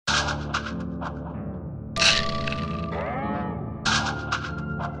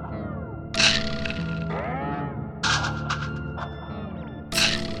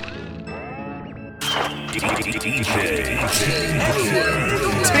Catching up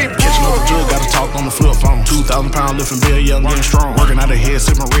the jug, gotta talk on the flip phone. 2,000 pound lifting bill, young, getting strong. Working out the head,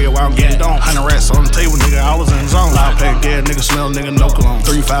 sipping red while I'm getting done. 100 rats on the table, nigga, I was in the zone. Loud pack, gas, nigga, smell, nigga, no cologne.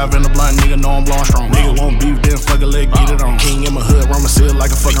 35 in the blunt, nigga, know I'm blowing strong. Nigga won't beef, then fuck it, let get it on. King in my hood, run my seal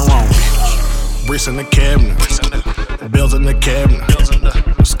like a fucking wrong. Bricks in the cabinet, bills in the cabinet,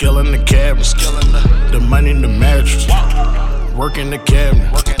 skill in the cabinet, the money in the mattress, work in the cabinet,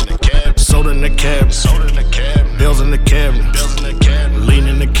 soda in the cabinet, bills in the cabinet, lean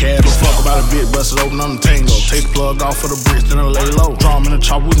in the cabinet. Fuck about a bit, bust it open on the tango. Take the plug off for the bricks, then I lay low. Draw 'em in the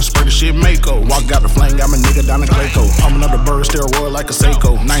chopper, we can spray the shit Mako. Walk out the flame, got my nigga down in Clayco. Pumping up the bird, still roar like a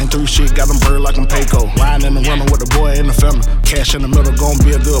Seiko. 93 shit, got them bird like I'm Payco. Riding in the running with the boy in the family. Cash in the middle, gon'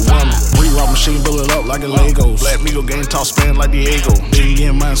 be a good woman. Re-rock machine, build it up like a Legos. Black Migo game talk span like Diego. Didn't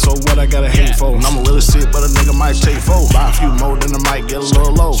get mine, so what I gotta hate for? And I'ma really sit, but a nigga might take four. Buy a few more, then I might get a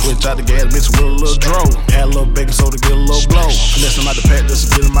little low. Switch out the gas, bitch, with a little dro. Add a little baking soda, get a little blow. Finesse him out the pack,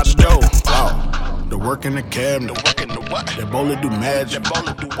 just to get him out the dough. Wow. The work in the cabinet, that bowler do magic.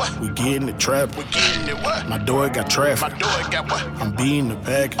 We get in the trap, my door got traffic. I'm beating the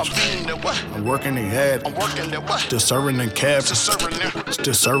package, I'm working the ad, still serving in cabin,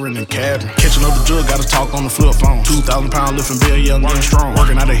 still serving in cabin. Catching up the jug, gotta talk on the flip phone. 2,000 pound lifting bill, young, getting strong.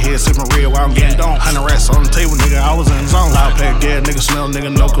 Working out the head, sipping red while I'm getting done. 100 rats on the table, nigga, I was in the zone. Loud pack, gas, nigga, smell,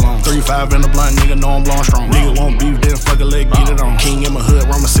 nigga, no cologne. 35 in the blunt, nigga, know I'm blowing strong. Nigga won't beef, then fuck it, let get it on. King in my hood,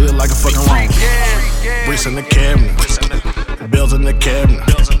 run my seal like a fucking wrong. Bricks in the cabinet, bills in the cabinet,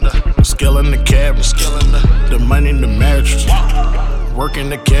 skill in the cabinet, the money in the mattress, work in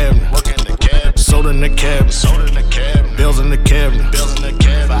the cabinet, soda in the cabinet, bills in the cabinet,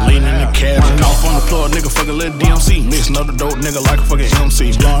 lean in the cabinet. Off on the floor, nigga, fucking let DMC. Mixing up the dope, nigga, like a fucking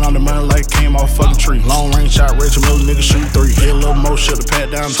MC. Blowing all the money like it came off a fucking tree. Long range shot, Rachel Miller, nigga, shoot 3. Hit a little more, should've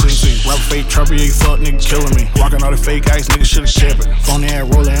pat down Tennessee. Rapper fake, trapper, yeah, fuck, nigga, killing me. Rockin' all the fake ice, nigga, should've kept it. Phony ass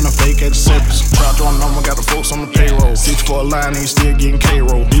roller and a fake at the septics. Trout throwing number, got the folks on the payroll. 6 for a line, ain't still getting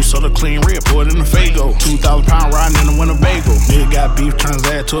K-roll. Do so the clean red, pour it in the Fago. 2,000 pound riding in the Winnebago. Nigga got beef, turns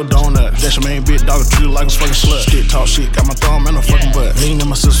ass to a donut. That's your main bitch, dog, treat like a fucking slut. Stick talk shit, got my thumb in her fucking butt. Lean in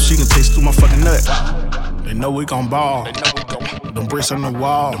my sister, she can taste through my fucking nut. They know we gon' ball. Them bricks on the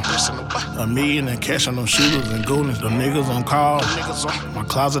wall. $1 million in cash on them shooters and goonies. Them niggas on call. My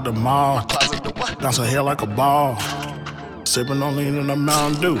closet the mall. Bounce her hair like a ball. Sippin' on lean in the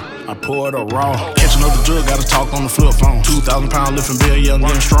Mountain Dew. I pour it up raw. Catching up the jug, gotta talk on the flip phone. 2,000 pound lifting bill, young,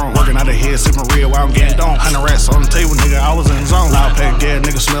 getting strong. Working out the head, sipping red while I'm getting done. 100 rats on the table, nigga, I was in the zone. Loud pack, gas,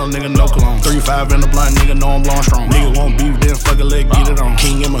 nigga, smell, nigga, no cologne. 35 in the blunt, nigga, know I'm blowing strong. Nigga won't beef, then fuck it, let get it on.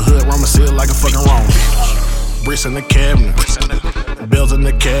 King in my hood, run my seal like a fucking wrong. Bricks in the cabinet, bills in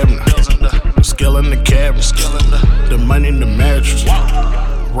the cabinet, skill in the cabinet, the money in the mattress,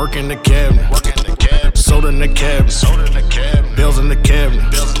 work in the cabinet, soda in the cabinet, bills in the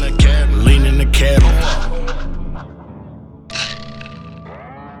cabinet,